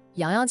心。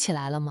洋洋起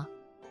来了吗？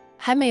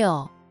还没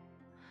有。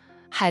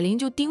海玲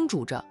就叮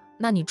嘱着，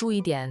那你注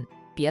意点，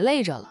别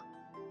累着了。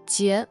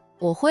姐，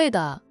我会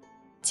的。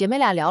姐妹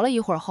俩聊了一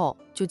会儿后，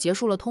就结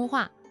束了通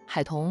话。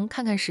海彤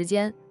看看时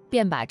间，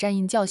便把战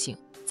印叫醒，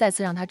再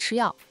次让他吃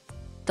药。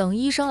等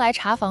医生来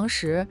查房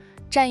时，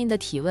战印的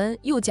体温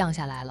又降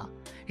下来了，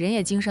人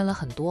也精神了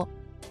很多。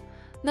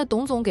那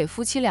董总给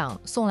夫妻俩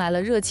送来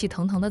了热气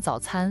腾腾的早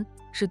餐，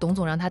是董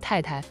总让他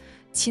太太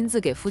亲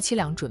自给夫妻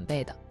俩准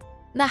备的。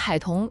那海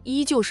彤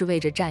依旧是为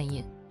着战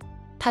印，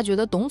他觉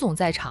得董总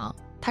在场，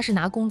他是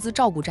拿工资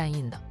照顾战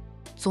印的，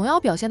总要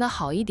表现得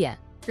好一点，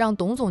让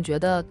董总觉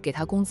得给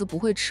他工资不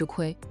会吃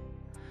亏。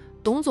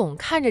董总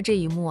看着这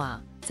一幕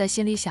啊，在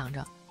心里想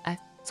着，哎，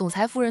总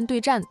裁夫人对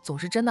战总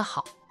是真的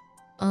好，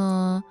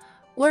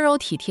温柔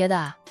体贴的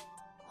啊。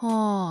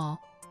哦，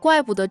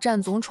怪不得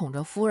战总宠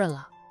着夫人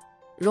了，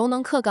柔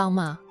能克刚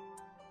嘛。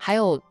还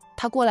有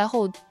他过来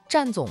后，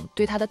战总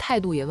对他的态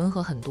度也温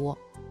和很多。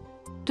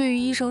对于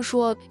医生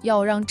说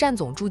要让战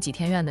总住几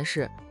天院的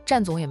事，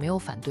战总也没有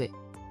反对。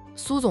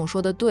苏总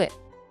说的对，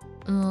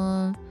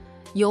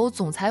有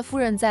总裁夫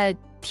人在，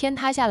天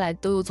塌下来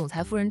都有总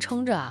裁夫人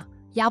撑着啊，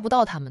压不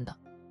到他们的。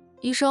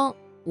医生，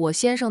我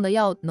先生的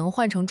药能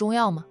换成中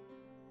药吗？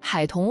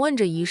海彤问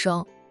着医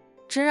生，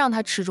真让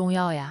他吃中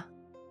药呀？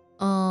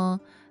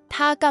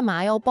他干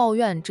嘛要抱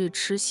怨这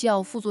吃西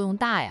药副作用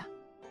大呀？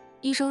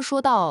医生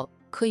说道，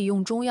可以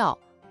用中药，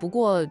不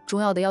过中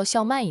药的药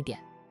效慢一点。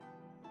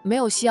没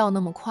有西药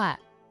那么快，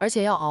而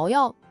且要熬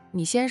药，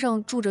你先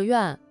生住着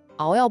院，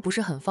熬药不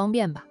是很方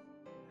便吧？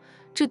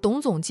这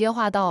董总接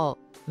话道：“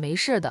没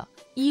事的，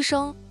医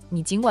生，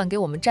你尽管给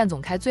我们战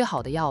总开最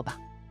好的药吧。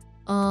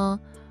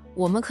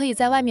我们可以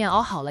在外面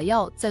熬好了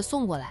药再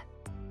送过来。”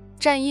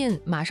战印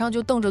马上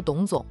就瞪着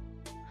董总，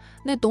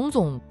那董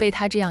总被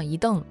他这样一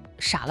瞪，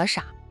傻了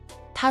傻。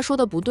他说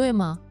的不对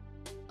吗？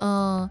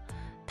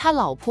他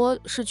老婆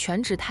是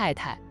全职太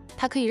太，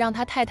他可以让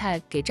他太太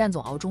给战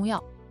总熬中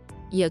药。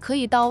也可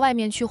以到外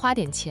面去花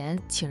点钱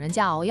请人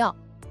家熬药，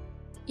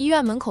医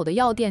院门口的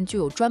药店就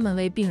有专门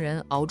为病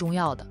人熬中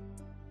药的。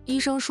医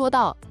生说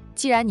道，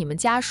既然你们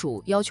家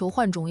属要求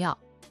换中药，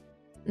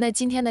那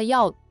今天的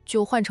药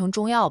就换成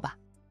中药吧。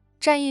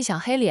战印想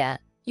黑脸，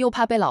又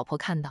怕被老婆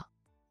看到，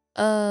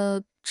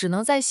只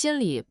能在心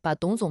里把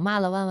董总骂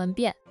了万万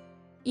遍。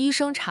医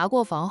生查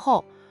过房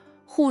后，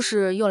护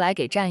士又来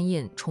给战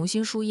印重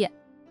新输液。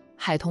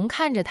海彤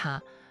看着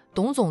他，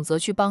董总则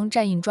去帮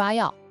战印抓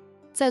药，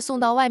再送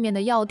到外面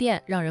的药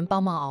店让人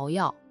帮忙熬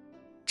药。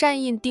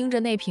战印盯着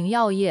那瓶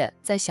药液，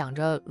在想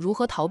着如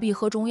何逃避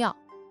喝中药。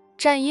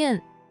战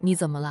印，你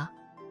怎么了？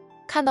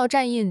看到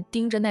战印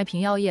盯着那瓶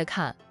药液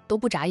看，都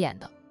不眨眼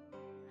的，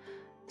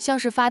像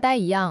是发呆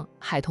一样。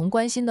海彤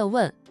关心地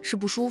问，是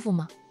不舒服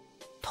吗？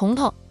彤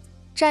彤。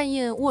战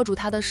印握住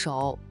他的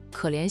手，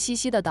可怜兮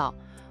兮的道，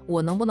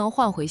我能不能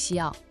换回西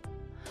药？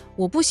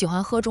我不喜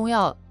欢喝中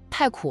药，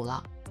太苦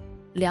了。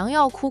良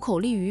药苦口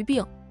利于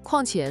病，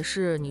况且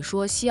是你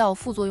说西药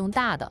副作用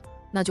大的，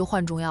那就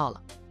换中药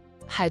了。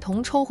海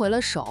彤抽回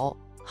了手，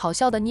好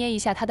笑地捏一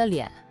下他的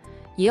脸，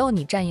也有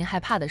你战印害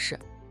怕的事。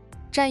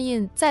战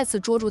印再次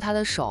捉住他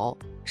的手，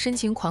深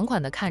情款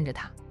款地看着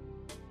他，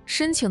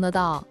深情的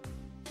道：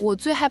我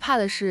最害怕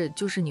的事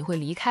就是你会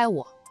离开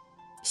我。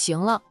行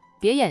了，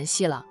别演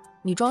戏了，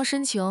你装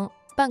深情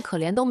扮可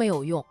怜都没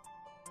有用。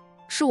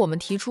是我们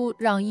提出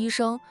让医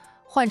生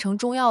换成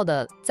中药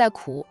的，再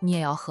苦你也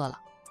要喝了。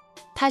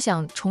他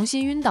想重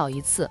新晕倒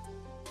一次，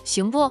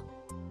行不？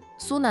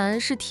苏南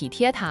是体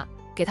贴他，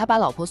给他把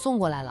老婆送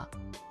过来了，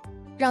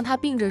让他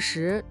病着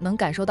时能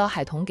感受到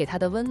海彤给他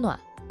的温暖。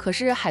可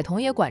是海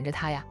彤也管着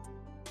他呀。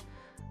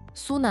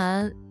苏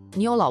南，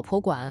你有老婆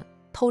管，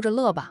偷着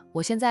乐吧，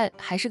我现在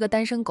还是个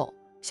单身狗，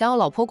想要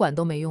老婆管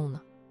都没用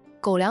呢。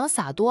狗粮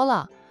撒多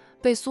了，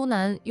被苏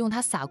南用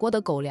他撒过的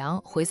狗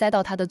粮回塞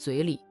到他的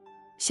嘴里。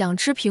想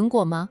吃苹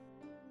果吗？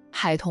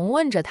海彤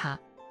问着他。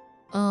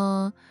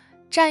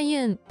战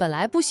印本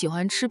来不喜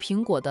欢吃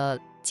苹果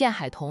的，见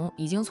海彤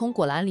已经从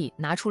果篮里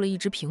拿出了一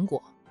只苹果，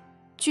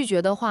拒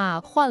绝的话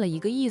换了一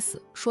个意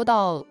思，说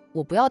道：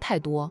我不要太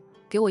多，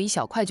给我一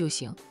小块就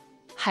行。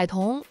海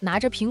彤拿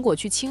着苹果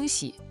去清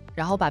洗，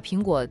然后把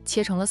苹果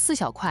切成了4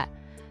小块，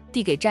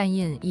递给战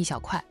印1小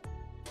块。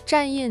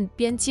战印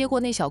边接过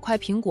那小块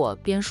苹果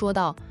边说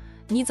道：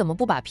你怎么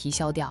不把皮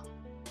削掉？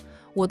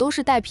我都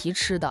是带皮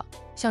吃的，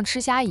像吃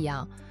虾一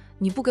样，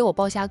你不给我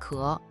剥虾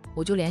壳，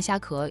我就连虾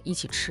壳一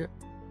起吃。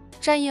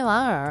战印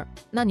莞尔，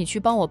那你去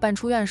帮我办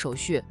出院手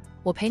续，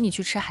我陪你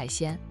去吃海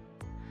鲜。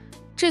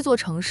这座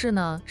城市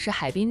呢是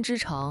海滨之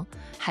城，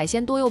海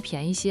鲜多又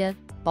便宜些，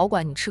保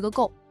管你吃个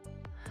够。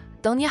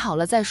等你好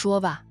了再说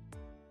吧。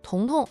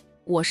彤彤，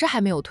我是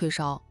还没有退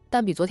烧，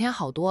但比昨天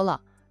好多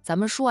了，咱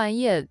们输完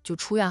液就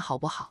出院好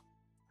不好？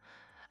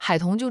海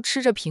彤就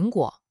吃着苹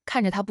果，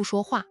看着他不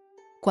说话，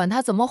管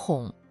他怎么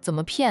哄怎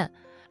么骗，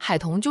海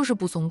彤就是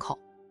不松口。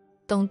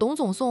等董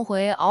总送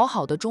回熬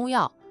好的中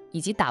药以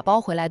及打包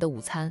回来的午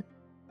餐，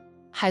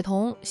海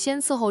彤先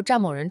伺候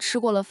战某人吃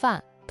过了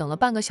饭，等了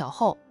半个小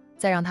后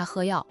再让他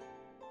喝药。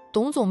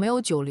董总没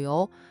有久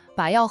留，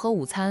把药和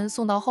午餐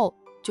送到后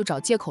就找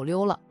借口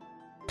溜了。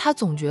他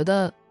总觉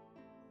得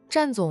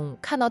战总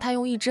看到他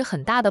用一只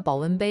很大的保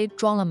温杯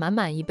装了满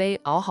满一杯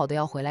熬好的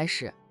药回来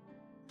时，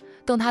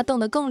瞪他瞪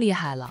得更厉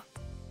害了。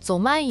走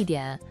慢一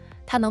点，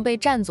他能被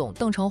战总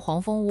瞪成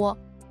黄蜂窝。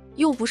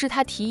又不是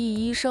他提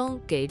议医生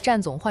给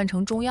战总换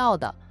成中药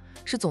的，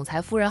是总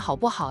裁夫人好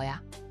不好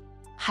呀？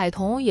海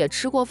彤也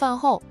吃过饭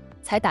后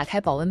才打开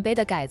保温杯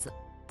的盖子，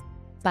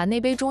把那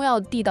杯中药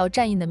递到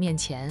战印的面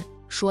前，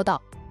说道：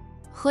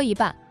喝一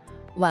半，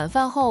晚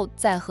饭后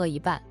再喝一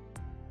半。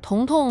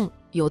彤彤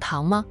有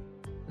糖吗？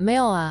没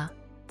有啊，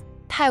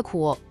太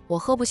苦，我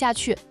喝不下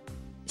去。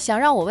想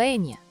让我喂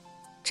你？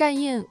战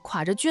印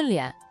垮着俊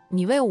脸，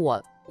你喂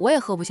我，我也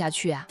喝不下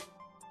去啊。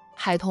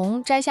海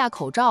彤摘下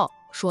口罩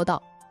说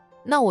道：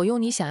那我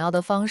用你想要的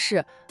方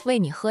式喂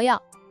你喝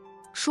药。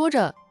说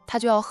着他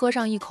就要喝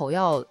上一口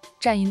药，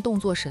战印动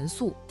作神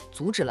速，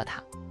阻止了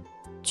他。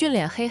俊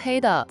脸黑黑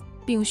的，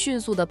并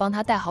迅速地帮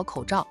他戴好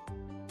口罩，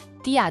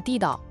低哑地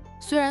道：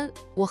虽然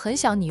我很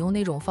想你用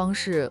那种方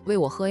式喂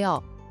我喝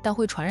药，但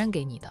会传染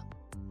给你的。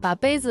把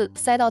杯子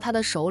塞到他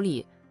的手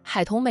里，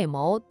海彤美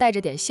眸带着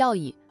点笑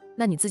意：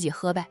那你自己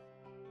喝呗。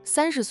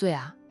30岁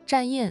啊，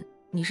战印，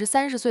你是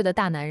30岁的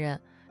大男人，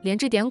连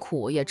这点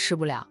苦也吃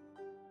不了。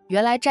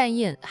原来战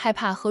印害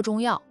怕喝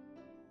中药，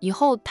以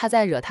后他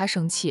再惹他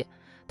生气，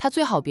他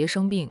最好别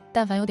生病，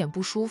但凡有点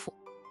不舒服，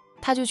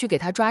他就去给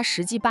他抓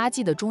10剂8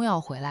剂的中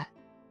药回来，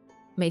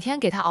每天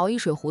给他熬一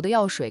水壶的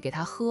药水给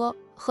他喝，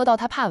喝到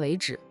他怕为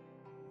止。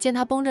见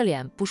他绷着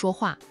脸不说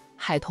话，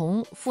海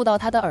彤附到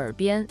他的耳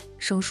边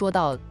声说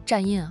道：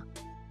战印啊，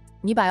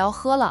你把药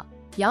喝了，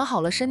养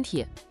好了身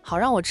体，好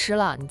让我吃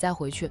了你再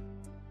回去，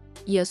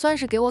也算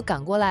是给我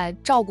赶过来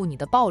照顾你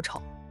的报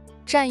酬。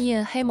战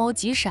印黑眸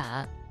急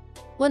闪，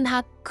问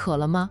他渴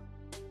了吗？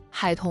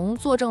海彤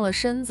坐正了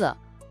身子，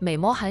美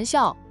眸含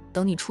笑：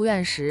等你出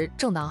院时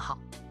正当好。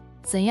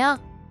怎样？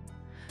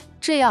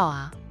这药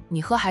啊，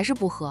你喝还是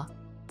不喝？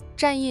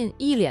战印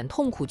一脸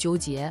痛苦纠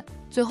结，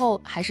最后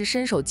还是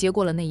伸手接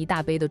过了那一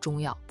大杯的中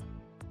药，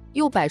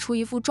又摆出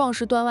一副壮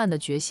士断腕的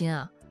决心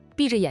啊，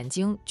闭着眼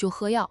睛就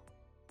喝药。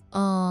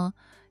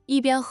一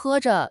边喝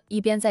着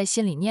一边在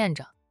心里念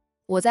着：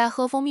我在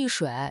喝蜂蜜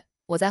水，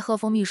我在喝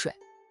蜂蜜水，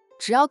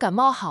只要感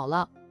冒好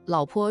了，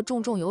老婆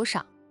重重有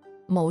赏。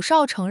某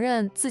少承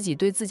认自己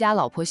对自家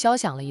老婆肖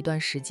想了一段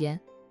时间，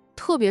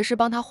特别是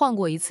帮他换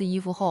过一次衣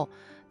服后，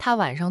他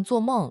晚上做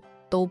梦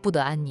都不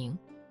得安宁。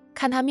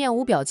看他面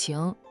无表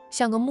情，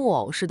像个木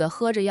偶似的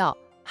喝着药，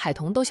海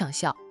彤都想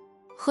笑。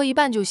喝一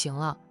半就行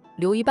了，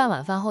留一半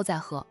晚饭后再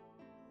喝。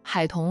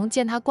海彤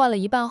见他灌了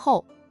一半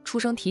后，出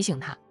声提醒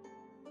他。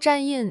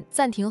战印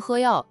暂停喝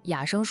药，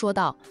哑声说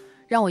道：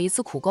让我一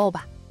次苦够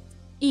吧，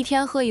一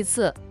天喝一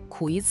次，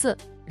苦一次，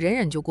忍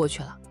忍就过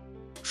去了。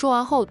说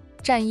完后，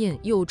战印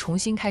又重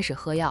新开始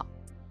喝药，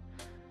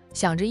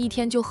想着一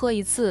天就喝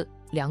一次，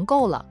量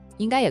够了，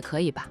应该也可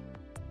以吧。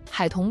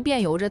海彤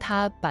便由着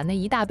他把那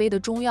一大杯的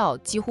中药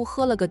几乎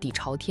喝了个底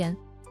朝天，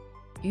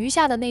余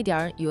下的那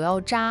点有药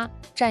渣，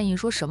战印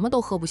说什么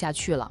都喝不下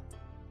去了。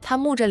他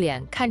木着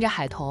脸看着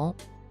海彤，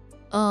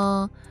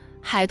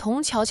海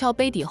彤瞧瞧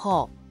杯底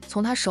后，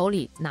从他手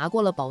里拿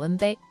过了保温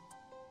杯，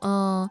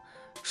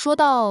说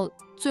到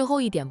最后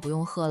一点不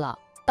用喝了，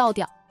倒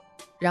掉。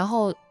然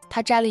后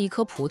他摘了一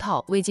颗葡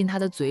萄喂进他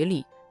的嘴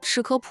里，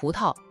吃颗葡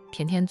萄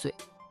舔舔嘴。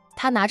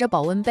他拿着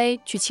保温杯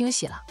去清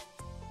洗了。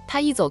他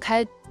一走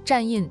开，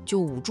战印就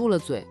捂住了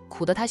嘴，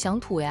苦得他想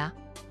吐呀。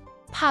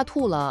怕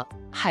吐了，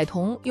海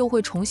彤又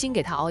会重新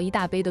给他熬一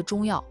大杯的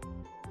中药。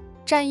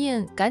战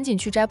印赶紧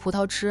去摘葡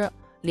萄吃，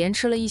连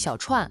吃了一小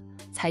串，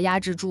才压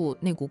制住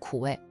那股苦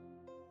味。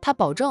他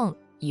保证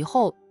以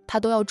后他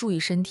都要注意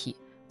身体，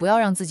不要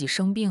让自己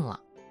生病了。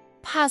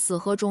怕死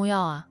喝中药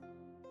啊。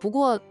不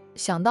过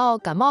想到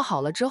感冒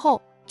好了之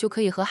后，就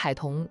可以和海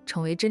彤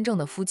成为真正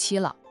的夫妻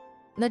了，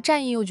那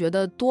战印又觉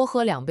得多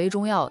喝2杯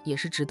中药也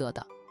是值得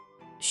的。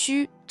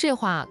嘘，这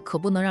话可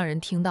不能让人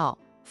听到，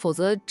否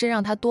则真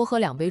让他多喝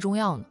2杯中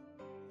药呢。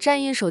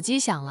战印手机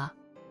响了，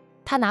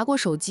他拿过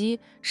手机，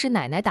是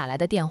奶奶打来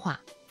的电话。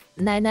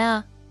奶奶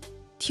啊，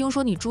听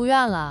说你住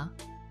院了。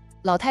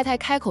老太太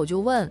开口就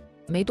问，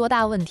没多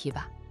大问题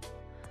吧？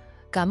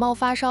感冒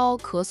发烧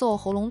咳嗽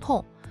喉咙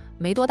痛，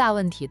没多大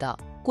问题的，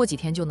过几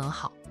天就能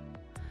好。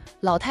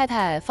老太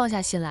太放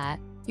下心来，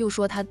又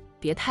说她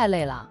别太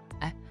累了，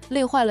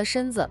累坏了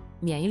身子，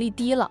免疫力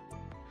低了，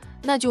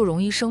那就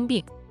容易生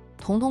病。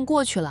彤彤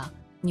过去了，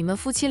你们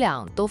夫妻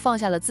俩都放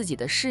下了自己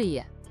的事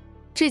业，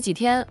这几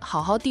天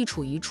好好地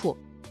处一处。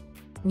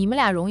你们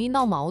俩容易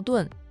闹矛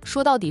盾，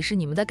说到底是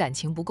你们的感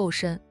情不够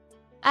深，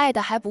爱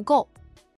的还不够。